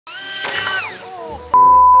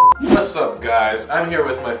What's up, guys? I'm here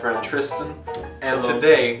with my friend Tristan, and Hello.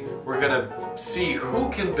 Today we're gonna see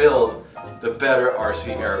who can build the better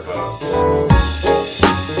RC airboat.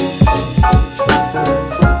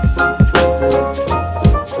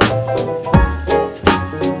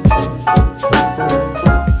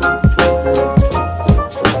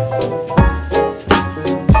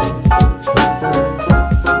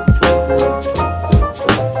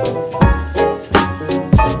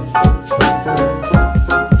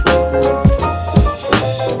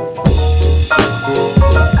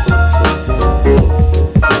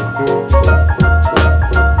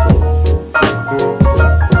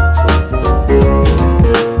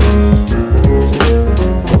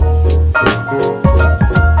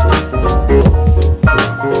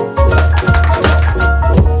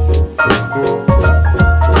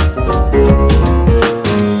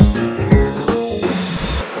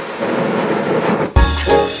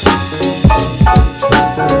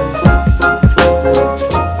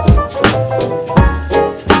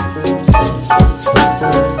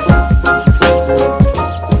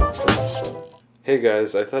 Hey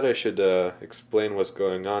guys, I thought I should explain what's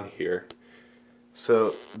going on here.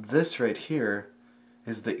 So this right here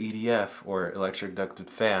is the EDF, or electric ducted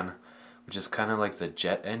fan, which is kind of like the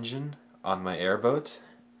jet engine on my airboat.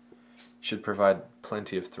 Should provide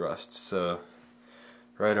plenty of thrust. So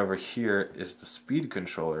right over here is the speed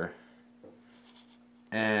controller,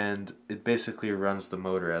 and it basically runs the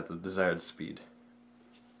motor at the desired speed.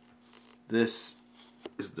 This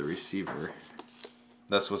is the receiver.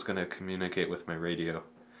 That's what's going to communicate with my radio.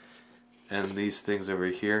 And these things over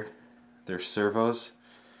here, they're servos,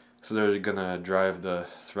 so they're going to drive the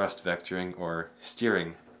thrust vectoring, or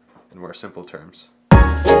steering in more simple terms.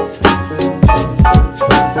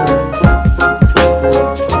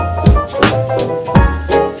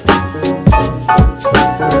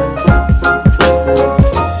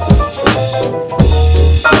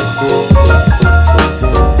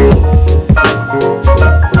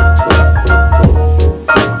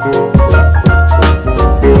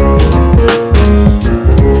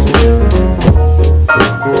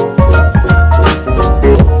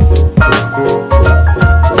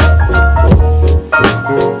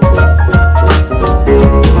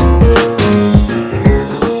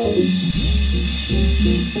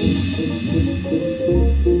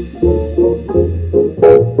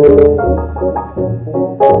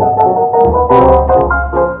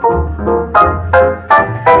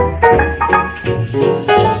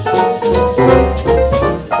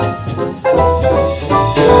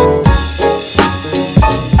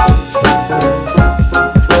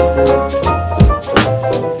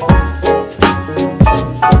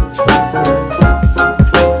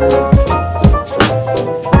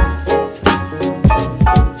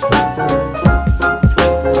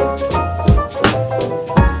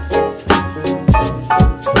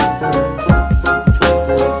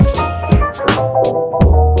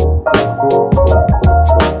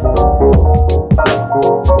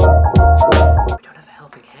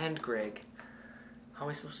 Greg, how am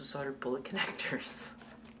I supposed to solder bullet connectors?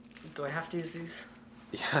 Do I have to use these?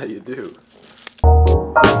 Yeah, you do.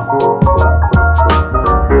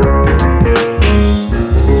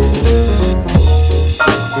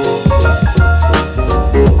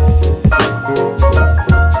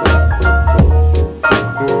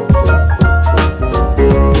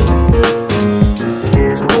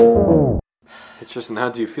 Tristan, how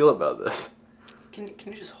do you feel about this? Can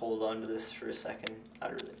you just hold on to this for a second?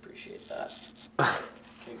 I'd really appreciate that. Can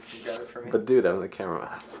you grab it for me? But dude, I'm the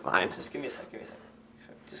camera. Fine. Just give me a second.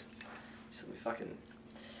 Just let me fucking.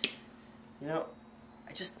 You know,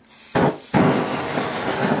 I just.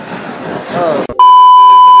 Oh.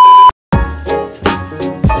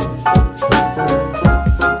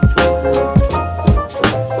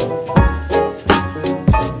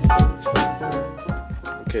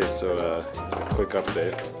 Okay, so here's a quick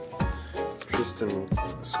update. Tristan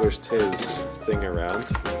switched his thing around.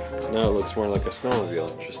 Now it looks more like a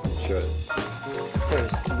snowmobile. Tristan, show it.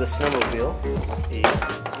 There's the snowmobile, a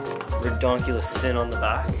redonkulous fin on the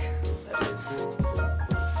back. That is.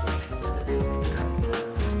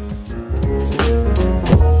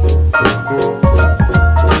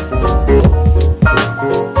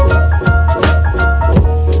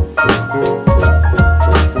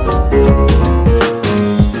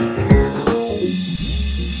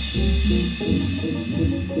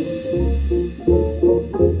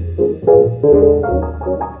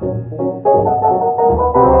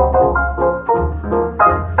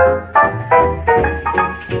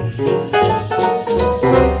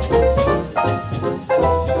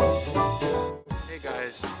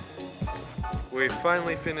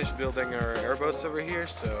 finally finished building our airboats over here,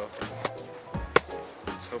 so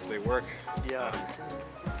let's hope they work. Yeah.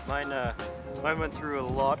 Mine went through a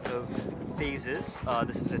lot of phases.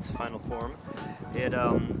 This is its final form. It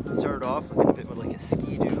started off looking a bit more like a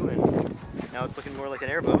ski-doo, and now it's looking more like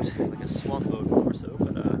an airboat, like a swamp boat more so.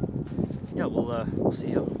 But yeah, we'll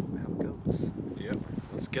see how it goes. Yep.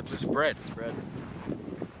 Let's get this bread.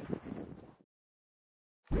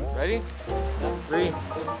 Ready? 3,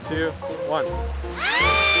 2, 1.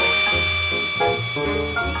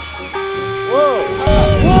 Whoa!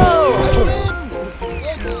 Whoa!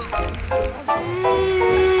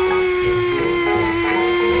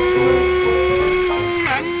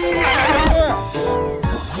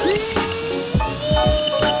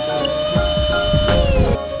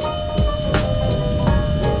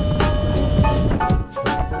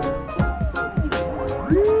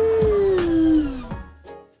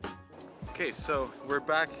 Okay, so we're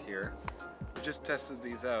back here. We just tested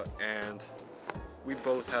these out, and we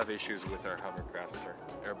both have issues with our hovercrafts or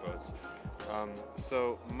airboats.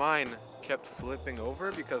 So mine kept flipping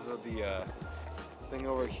over because of the thing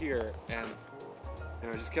over here, and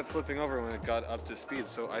it just kept flipping over when it got up to speed.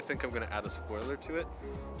 So I think I'm gonna add a spoiler to it.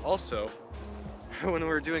 Also, when we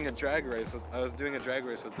were doing a drag race, I was doing a drag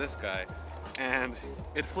race with this guy, and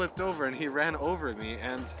it flipped over and he ran over me,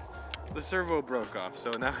 and the servo broke off. So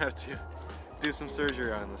now I have to do some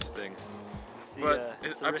surgery on this thing.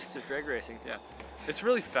 It's the risks of drag racing. Yeah, it's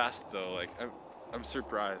really fast though. Like I'm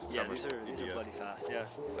surprised. Yeah, how much these are bloody fast. Yeah.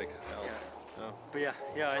 Like hell. Yeah. No. But yeah.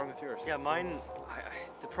 What's wrong with yours? Yeah, mine.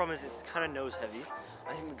 The problem is it's kind of nose heavy.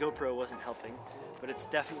 I think the GoPro wasn't helping, but it's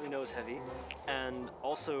definitely nose heavy, and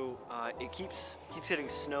also it keeps hitting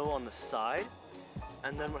snow on the side,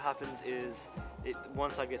 and then what happens is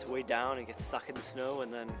one side gets way down, it gets stuck in the snow,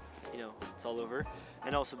 and then it's all over.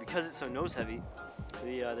 And also because it's so nose heavy,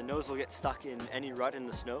 the nose will get stuck in any rut in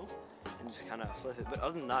the snow and just kind of flip it. But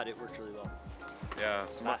other than that, it worked really well. Yeah,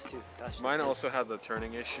 it's fast too. Mine also had the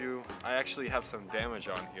turning issue. I actually have some damage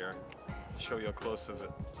on here. I'll show you a close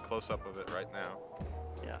up of it right now.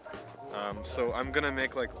 Yeah. So I'm gonna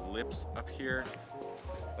make like lips up here,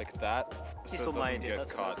 like that, so it doesn't get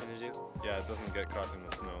That's caught. what I was gonna do. Yeah, it doesn't get caught in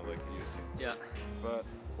the snow like it used to. Yeah. But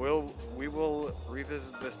we will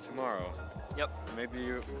revisit this tomorrow. Yep. Maybe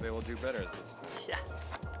they will do better at this. Yeah.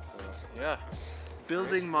 So, yeah.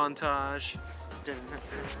 Building montage.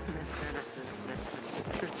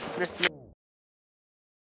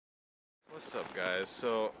 What's up, guys?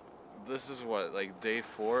 So this is what, like day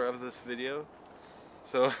 4 of this video.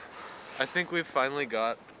 So I think we've finally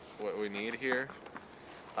got what we need here.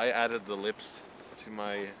 I added the lips to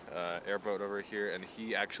my airboat over here, and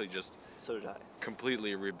he actually just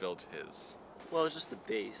completely rebuilt his. Well, it's just the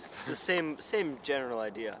base. It's the same general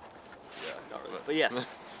idea. Yeah, not really. But yes,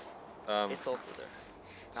 it's also there.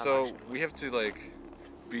 So we have to like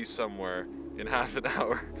be somewhere in half an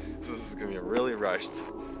hour. So this is gonna be really rushed.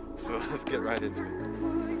 So let's get right into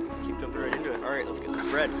it. Let's keep jumping right into it. All right, let's get this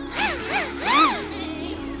bread.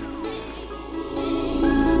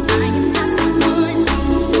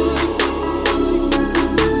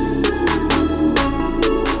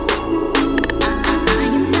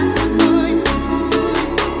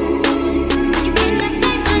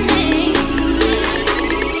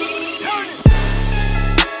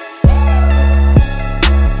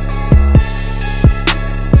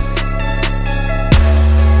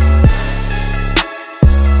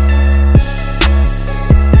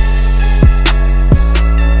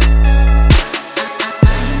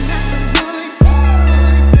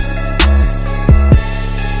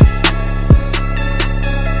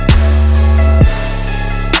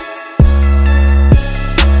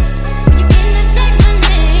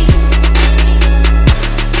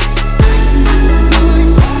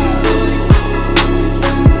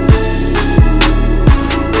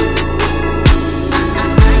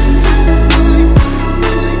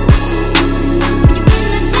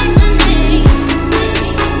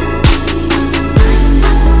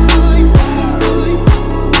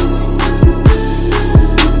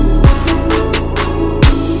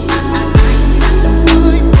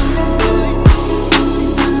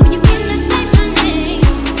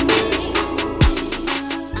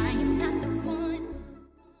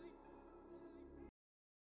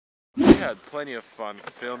 Had plenty of fun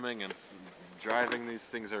filming and driving these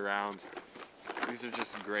things around. These are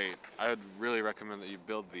just great. I would really recommend that you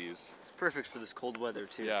build these. It's perfect for this cold weather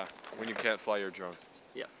too. Yeah, when you can't fly your drones.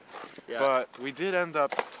 Yeah. But we did end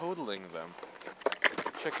up totaling them.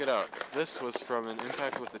 Check it out. This was from an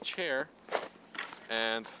impact with a chair,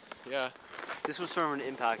 and yeah. This was from an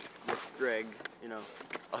impact with Greg,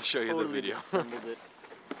 I'll show you totally the video. Assembled it.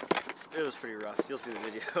 it was pretty rough. You'll see the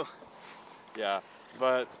video. Yeah,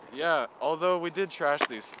 but yeah, although we did trash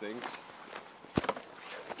these things,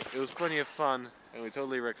 it was plenty of fun, and we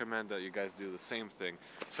totally recommend that you guys do the same thing.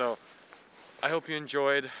 So, I hope you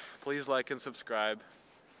enjoyed. Please like and subscribe.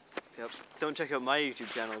 Yep. Don't check out my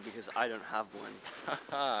YouTube channel because I don't have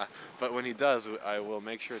one. But when he does, I will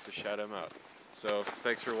make sure to shout him out. So,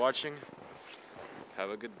 thanks for watching. Have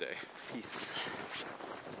a good day. Peace.